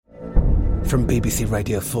From BBC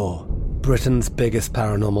Radio 4, Britain's biggest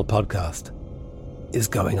paranormal podcast is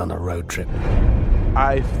going on a road trip.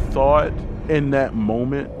 I thought in that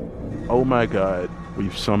moment, oh my God,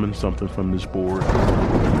 we've summoned something from this board.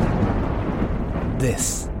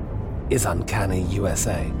 This is Uncanny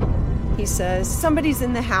USA. He says, somebody's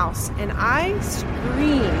in the house, and I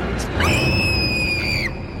screamed.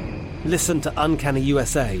 Listen to Uncanny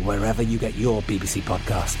USA wherever you get your BBC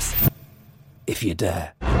podcasts, if you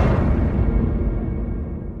dare.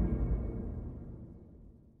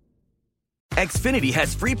 Xfinity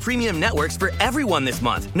has free premium networks for everyone this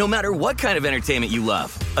month, no matter what kind of entertainment you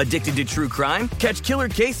love. Addicted to true crime? Catch killer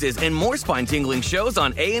cases and more spine-tingling shows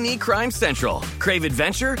on A&E Crime Central. Crave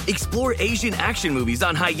adventure? Explore Asian action movies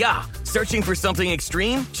on Hi-YAH. Searching for something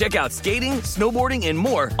extreme? Check out skating, snowboarding, and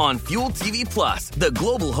more on Fuel TV Plus, the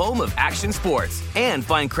global home of action sports. And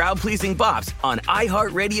find crowd-pleasing bops on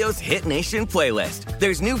iHeartRadio's Hit Nation playlist.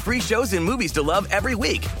 There's new free shows and movies to love every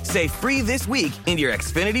week. Say free this week in your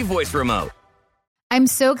Xfinity voice remote. I'm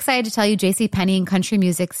so excited to tell you JCPenney and country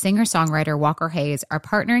music singer-songwriter Walker Hayes are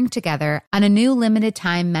partnering together on a new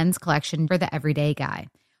limited-time men's collection for the everyday guy.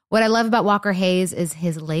 What I love about Walker Hayes is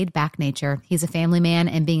his laid-back nature. He's a family man,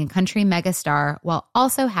 and being a country megastar while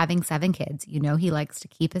also having 7 kids, you know he likes to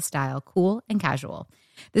keep his style cool and casual.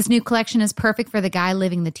 This new collection is perfect for the guy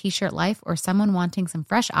living the t-shirt life or someone wanting some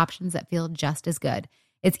fresh options that feel just as good.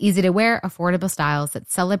 It's easy to wear, affordable styles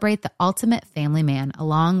that celebrate the ultimate family man,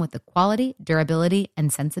 along with the quality, durability,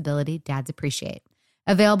 and sensibility dads appreciate.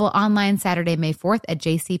 Available online Saturday, May 4th at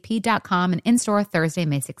jcp.com and in-store Thursday,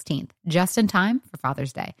 May 16th, just in time for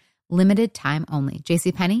Father's Day. Limited time only.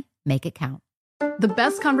 JCPenney, make it count. The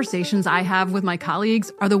best conversations I have with my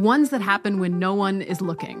colleagues are the ones that happen when no one is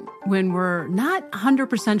looking, when we're not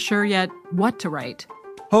 100% sure yet what to write.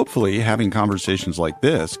 Hopefully, having conversations like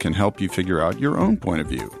this can help you figure out your own point of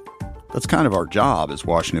view. That's kind of our job as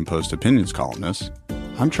Washington Post opinions columnists.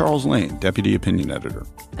 I'm Charles Lane, Deputy Opinion Editor.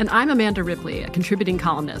 And I'm Amanda Ripley, a contributing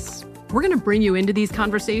columnist. We're going to bring you into these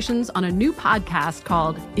conversations on a new podcast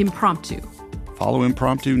called Impromptu. Follow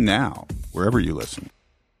Impromptu now, wherever you listen.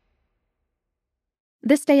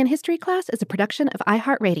 This Day in History Class is a production of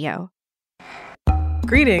iHeartRadio.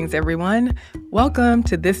 Greetings, everyone. Welcome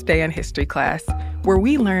to This Day in History Class, where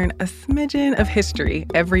we learn a smidgen of history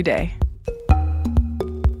every day.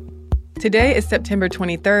 Today is September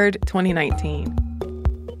 23rd, 2019.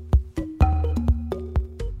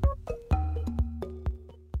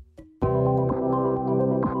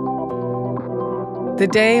 The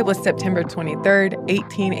day was September 23rd,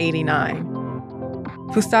 1889.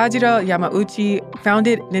 Fusajiro Yamauchi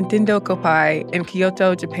founded Nintendo Koppai in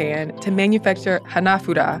Kyoto, Japan, to manufacture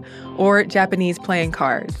Hanafuda, or Japanese playing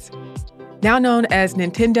cards. Now known as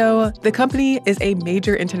Nintendo, the company is a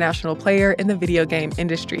major international player in the video game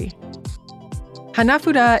industry.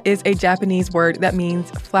 Hanafuda is a Japanese word that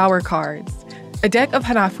means flower cards. A deck of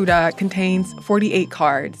Hanafuda contains 48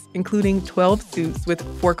 cards, including 12 suits with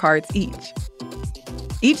 4 cards each.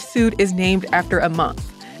 Each suit is named after a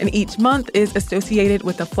month, and each month is associated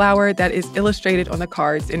with a flower that is illustrated on the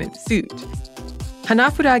cards in its suit.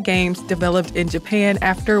 Hanafuda games developed in Japan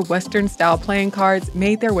after Western-style playing cards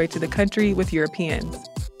made their way to the country with Europeans.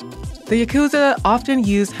 The Yakuza often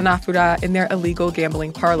used Hanafuda in their illegal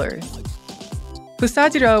gambling parlors.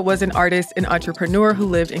 Fusajiro was an artist and entrepreneur who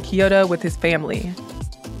lived in Kyoto with his family.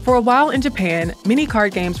 For a while in Japan, many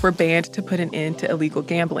card games were banned to put an end to illegal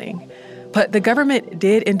gambling. But the government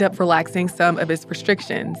did end up relaxing some of its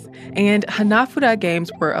restrictions, and Hanafuda games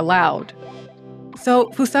were allowed. So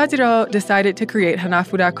Fusajiro decided to create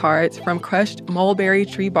Hanafuda cards from crushed mulberry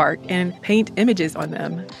tree bark and paint images on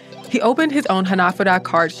them. He opened his own Hanafuda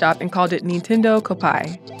card shop and called it Nintendo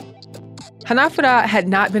Koppai. Hanafuda had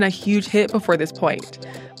not been a huge hit before this point,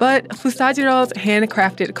 but Fusajiro's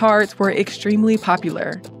handcrafted cards were extremely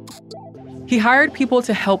popular. He hired people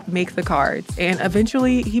to help make the cards, and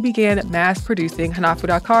eventually he began mass-producing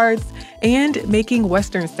Hanafuda cards and making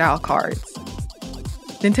Western-style cards.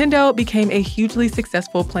 Nintendo became a hugely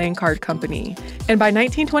successful playing card company, and by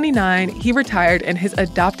 1929, he retired and his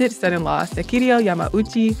adopted son-in-law, Sekiryo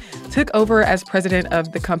Yamauchi, took over as president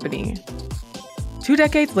of the company. 2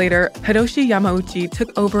 decades later, Hiroshi Yamauchi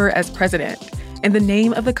took over as president, and the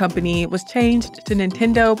name of the company was changed to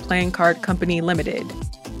Nintendo Playing Card Company Limited.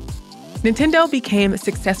 Nintendo became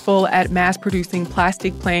successful at mass-producing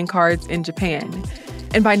plastic playing cards in Japan,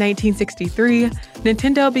 and by 1963,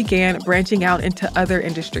 Nintendo began branching out into other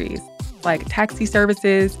industries, like taxi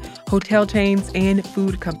services, hotel chains, and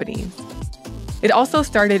food companies. It also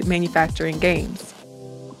started manufacturing games.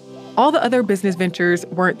 All the other business ventures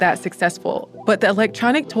weren't that successful, but the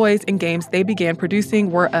electronic toys and games they began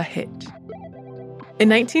producing were a hit. In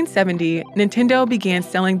 1970, Nintendo began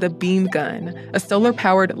selling the Beam Gun, a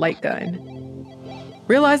solar-powered light gun.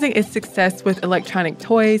 Realizing its success with electronic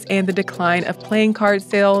toys and the decline of playing card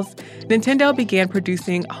sales, Nintendo began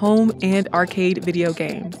producing home and arcade video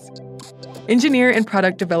games. Engineer and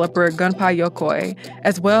product developer Gunpei Yokoi,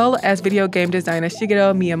 as well as video game designer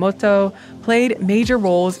Shigeru Miyamoto, played major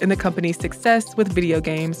roles in the company's success with video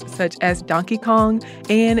games such as Donkey Kong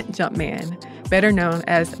and Jumpman, better known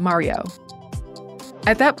as Mario.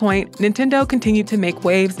 At that point, Nintendo continued to make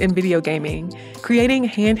waves in video gaming, creating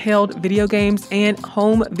handheld video games and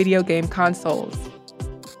home video game consoles.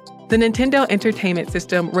 The Nintendo Entertainment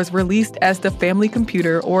System was released as the Family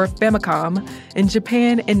Computer, or Famicom, in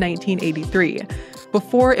Japan in 1983,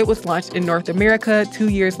 before it was launched in North America 2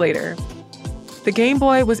 years later. The Game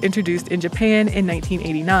Boy was introduced in Japan in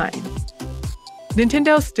 1989.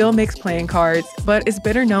 Nintendo still makes playing cards, but is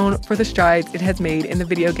better known for the strides it has made in the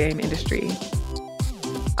video game industry.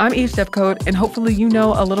 I'm Eve Stepcote, and hopefully you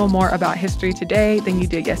know a little more about history today than you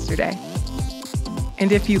did yesterday.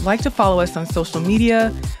 And if you'd like to follow us on social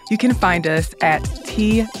media, you can find us at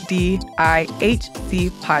TDIHC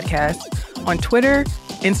Podcast on Twitter,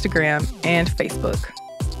 Instagram, and Facebook.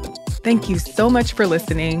 Thank you so much for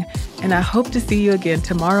listening, and I hope to see you again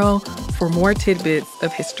tomorrow for more tidbits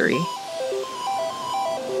of history.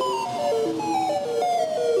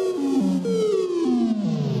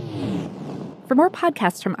 For more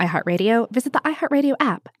podcasts from iHeartRadio, visit the iHeartRadio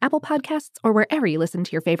app, Apple Podcasts, or wherever you listen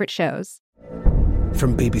to your favorite shows.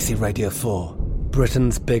 From BBC Radio 4,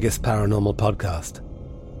 Britain's biggest paranormal podcast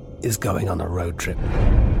is going on a road trip.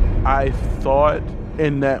 I thought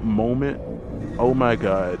in that moment, oh my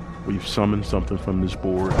God, we've summoned something from this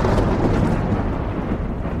board.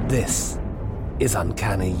 This is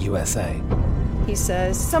Uncanny USA. He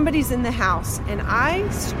says, somebody's in the house, and I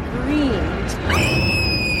screamed.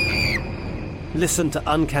 Listen to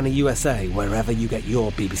Uncanny USA wherever you get your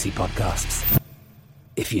BBC podcasts,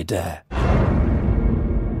 if you dare.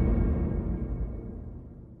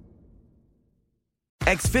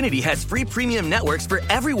 Xfinity has free premium networks for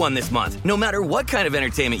everyone this month, no matter what kind of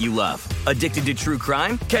entertainment you love. Addicted to true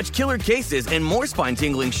crime? Catch killer cases and more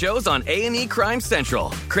spine-tingling shows on A&E Crime Central.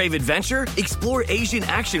 Crave adventure? Explore Asian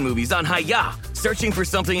action movies on Hi-YAH. Searching for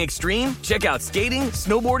something extreme? Check out skating,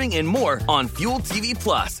 snowboarding, and more on Fuel TV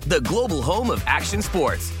Plus, the global home of action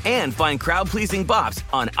sports. And find crowd-pleasing bops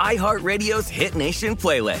on iHeartRadio's Hit Nation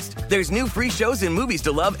playlist. There's new free shows and movies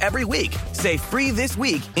to love every week. Say free this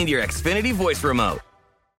week in your Xfinity voice remote.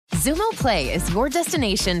 Xumo Play is your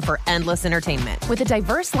destination for endless entertainment. With a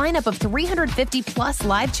diverse lineup of 350 plus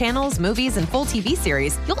live channels, movies, and full TV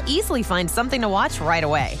series, you'll easily find something to watch right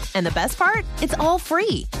away. And the best part? It's all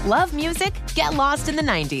free. Love music? Get lost in the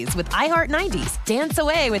 90s with iHeart 90s, dance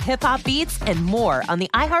away with hip-hop beats, and more on the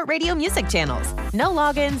iHeartRadio music channels. No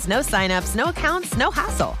logins, no signups, no accounts, no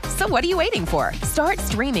hassle. So what are you waiting for? Start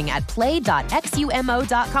streaming at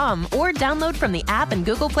play.xumo.com or download from the app and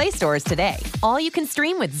Google Play stores today. All you can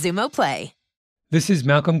stream with Xumo Play. This is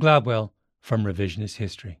Malcolm Gladwell from Revisionist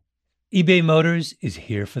History. eBay Motors is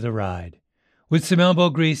here for the ride. With some elbow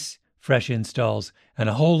grease, fresh installs, and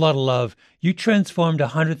a whole lot of love, you transformed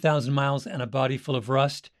 100,000 miles and a body full of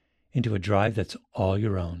rust into a drive that's all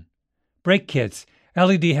your own. Brake kits,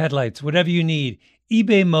 LED headlights, whatever you need,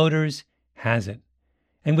 eBay Motors has it.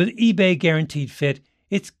 And with eBay Guaranteed Fit,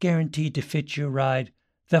 it's guaranteed to fit your ride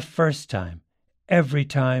the first time, every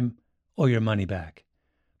time, or your money back.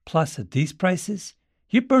 Plus, at these prices,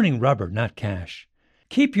 you're burning rubber, not cash.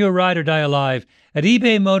 Keep your ride or die alive at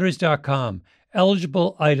ebaymotors.com.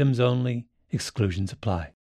 Eligible items only. Exclusions apply.